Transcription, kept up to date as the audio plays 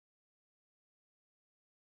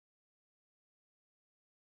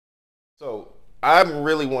So I'm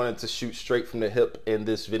really wanted to shoot straight from the hip in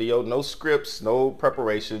this video. No scripts, no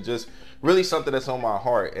preparation, just really something that's on my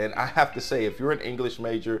heart. And I have to say, if you're an English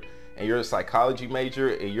major and you're a psychology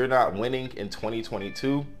major and you're not winning in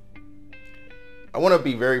 2022, I want to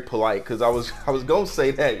be very polite because I was gonna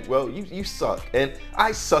say that, well, you suck. And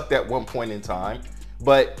I sucked at one point in time.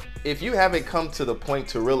 But if you haven't come to the point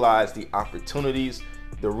to realize the opportunities,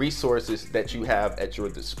 the resources that you have at your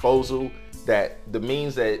disposal, that the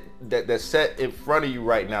means that's set in front of you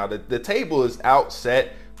right now, that the table is out,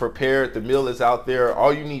 set, prepared, the meal is out there.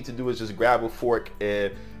 All you need to do is just grab a fork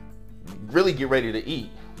and really get ready to eat.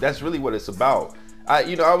 That's really what it's about.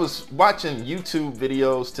 I was watching YouTube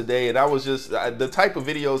videos today, and I was just the type of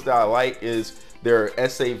videos that I like is their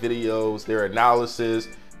essay videos, their analysis,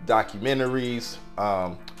 documentaries,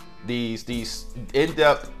 these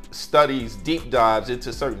in-depth studies, deep dives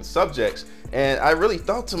into certain subjects. And I really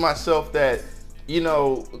thought to myself that,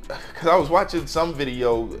 because I was watching some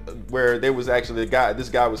video where there was actually this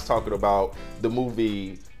guy was talking about the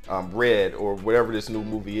movie Red, or whatever this new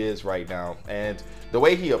movie is right now, and the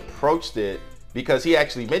way he approached it, because he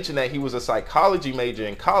actually mentioned that he was a psychology major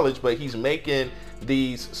in college, but he's making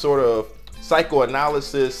these sort of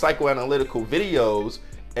psychoanalytical videos.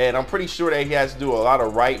 And I'm pretty sure that he has to do a lot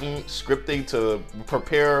of writing, scripting to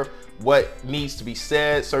prepare what needs to be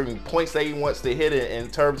said, certain points that he wants to hit in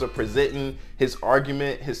terms of presenting his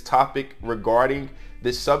argument, his topic regarding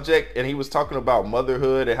this subject. And he was talking about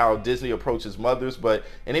motherhood and how Disney approaches mothers. But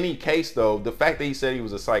in any case, though, the fact that he said he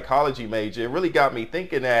was a psychology major, it really got me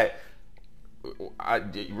thinking that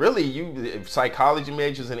psychology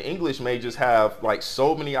majors and English majors have like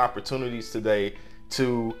so many opportunities today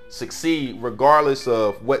to succeed, regardless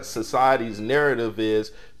of what society's narrative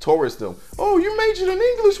is towards them. Oh, you majored in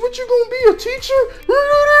English, what you gonna be, a teacher?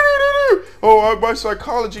 Oh, my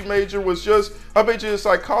psychology major was just, I majored in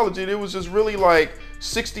psychology, and it was just really like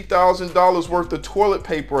 $60,000 worth of toilet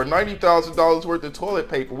paper or $90,000 worth of toilet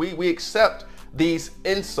paper. We accept these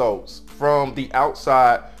insults from the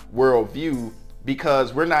outside worldview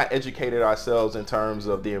because we're not educated ourselves in terms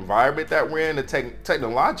of the environment that we're in, the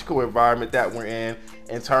technological environment that we're in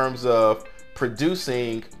terms of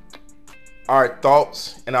producing our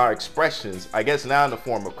thoughts and our expressions, I guess now in the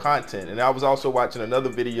form of content. And I was also watching another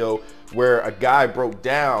video where a guy broke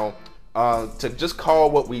down to just call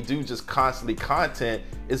what we do just constantly content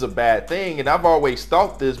is a bad thing. And I've always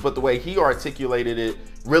thought this, but the way he articulated it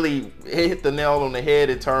really hit the nail on the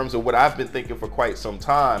head in terms of what I've been thinking for quite some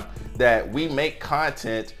time, that we make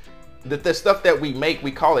content, that the stuff that we make,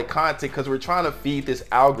 we call it content because we're trying to feed this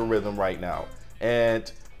algorithm right now.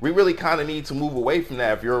 And we really kind of need to move away from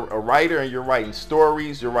that. If you're a writer and you're writing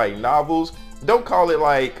stories, you're writing novels, don't call it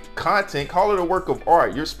like content, call it a work of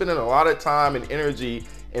art. You're spending a lot of time and energy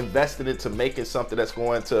invested into making something that's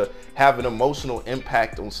going to have an emotional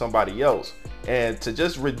impact on somebody else. And to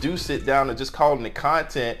just reduce it down to just calling it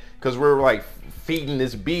content because we're like feeding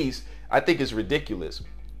this beast, I think is ridiculous.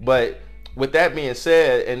 But with that being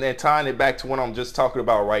said, and then tying it back to what I'm just talking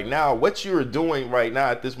about right now, what you're doing right now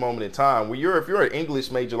at this moment in time, if you're an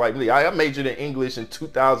English major like me, I majored in English in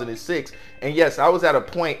 2006, and yes, I was at a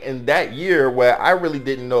point in that year where I really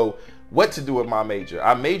didn't know what to do with my major.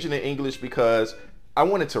 I majored in English because I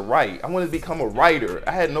wanted to write. I wanted to become a writer.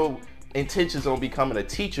 I had no intentions on becoming a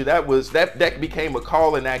teacher. That became a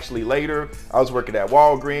calling actually later. I was working at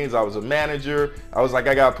Walgreens. I was a manager. I was like,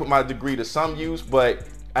 I gotta put my degree to some use. But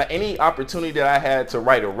any opportunity that I had to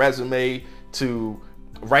write a resume, to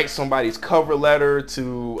write somebody's cover letter,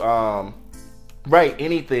 to write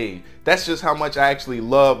anything, that's just how much I actually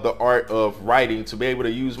love the art of writing, to be able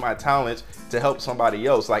to use my talents to help somebody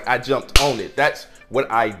else. Like, I jumped on it. That's what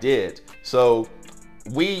I did. So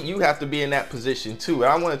you have to be in that position too. And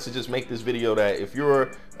I wanted to just make this video that if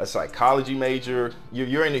you're a psychology major,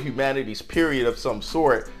 you're in the humanities period of some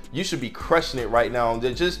sort, you should be crushing it right now.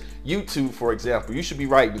 And just YouTube, for example, you should be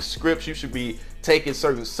writing scripts. You should be taking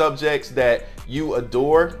certain subjects that you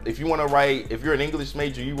adore. If you want to write, if you're an English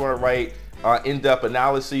major, you want to write in-depth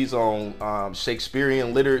analyses on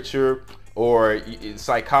Shakespearean literature or in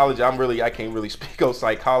psychology. I can't really speak on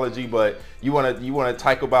psychology, but you want to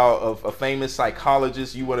talk about a famous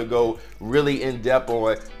psychologist. You want to go really in depth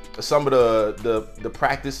on some of the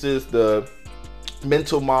practices, the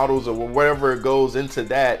mental models, or whatever goes into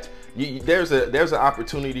that. There's an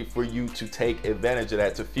opportunity for you to take advantage of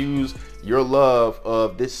that, to fuse your love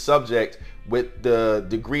of this subject with the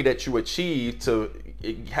degree that you achieve, to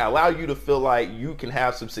allow you to feel like you can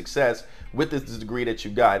have some success with this degree that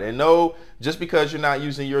you got. And no, just because you're not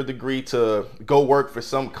using your degree to go work for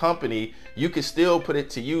some company, you can still put it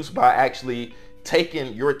to use by actually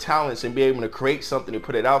taking your talents and be able to create something and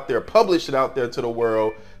put it out there, publish it out there to the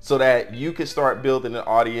world, so that you can start building an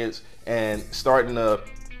audience and starting to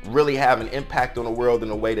really have an impact on the world in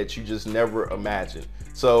a way that you just never imagined.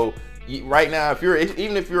 So right now,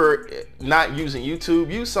 even if you're not using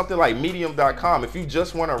YouTube, use something like medium.com. If you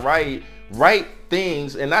just want to write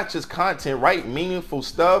things and not just content, write meaningful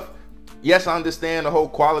stuff. Yes, I understand the whole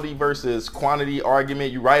quality versus quantity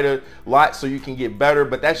argument. You write a lot so you can get better,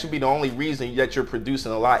 but that should be the only reason that you're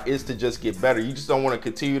producing a lot, is to just get better. You just don't want to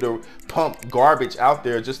continue to pump garbage out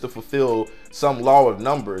there just to fulfill some law of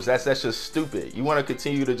numbers. That's just stupid. You want to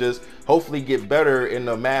continue to just hopefully get better in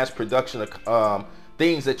the mass production of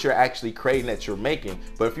things that you're actually creating, that you're making.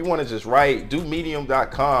 But if you want to just write, do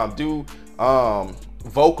medium.com, do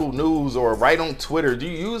Vocal News, or write on Twitter. Do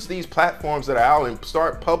you use these platforms that are out and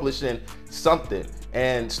start publishing something,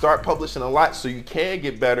 and start publishing a lot, so you can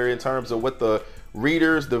get better in terms of what the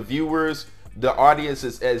readers, the viewers, the audience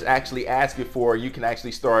is actually asking for. You can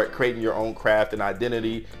actually start creating your own craft and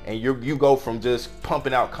identity, and you go from just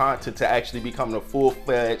pumping out content to actually becoming a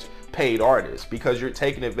full-fledged paid artist, because you're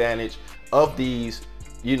taking advantage of these,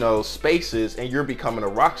 you know, spaces, and you're becoming a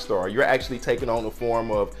rock star. You're actually taking on the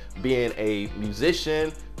form of being a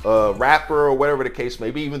musician, a rapper, or whatever the case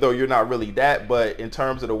may be, even though you're not really that. But in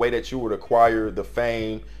terms of the way that you would acquire the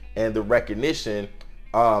fame and the recognition,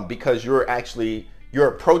 because you're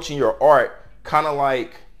approaching your art kind of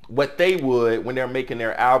like what they would when they're making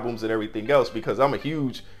their albums and everything else. Because I'm a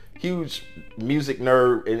huge music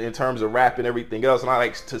nerd in terms of rap and everything else, and I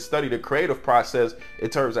like to study the creative process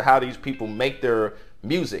in terms of how these people make their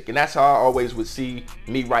music. And that's how I always would see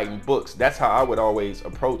me writing books. That's how I would always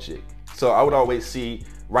approach it. So I would always see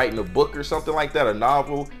writing a book or something like that, a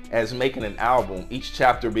novel, as making an album, each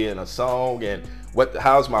chapter being a song. And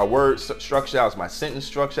how's my word structure, how's my sentence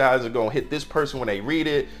structure, how's it gonna hit this person when they read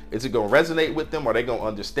it? Is it gonna resonate with them? Are they gonna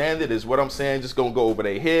understand it? Is what I'm saying just gonna go over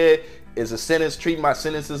their head? Is a sentence, treating my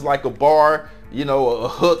sentences like a bar, you know, a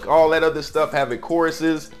hook, all that other stuff, having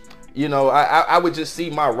choruses? You know, I would just see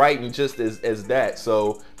my writing just as that.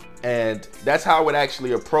 So, and that's how I would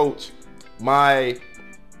actually approach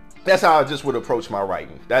that's how I just would approach my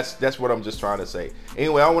writing. That's what I'm just trying to say.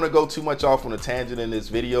 Anyway, I don't want to go too much off on a tangent in this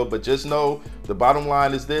video, but just know the bottom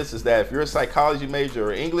line is this, is that if you're a psychology major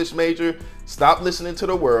or English major, stop listening to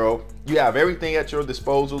the world. You have everything at your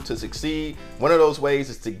disposal to succeed. One of those ways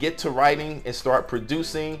is to get to writing and start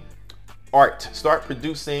producing art. Start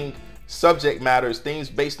producing subject matters, things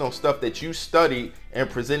based on stuff that you studied, and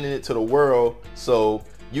presenting it to the world, so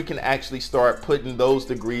you can actually start putting those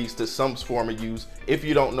degrees to some form of use, if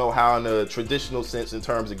you don't know how in a traditional sense, in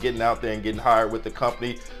terms of getting out there and getting hired with the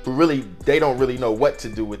company who they don't really know what to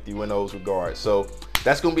do with you in those regards. So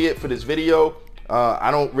that's gonna be it for this video.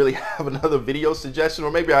 I don't really have another video suggestion,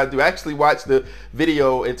 or maybe I do. Actually watch the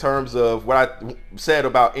video in terms of what I said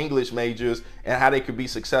about English majors and how they could be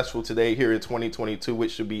successful today here in 2022,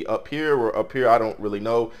 which should be up here or up here, I don't really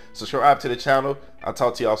know. Subscribe to the channel. I'll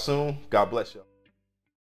talk to y'all soon. God bless you.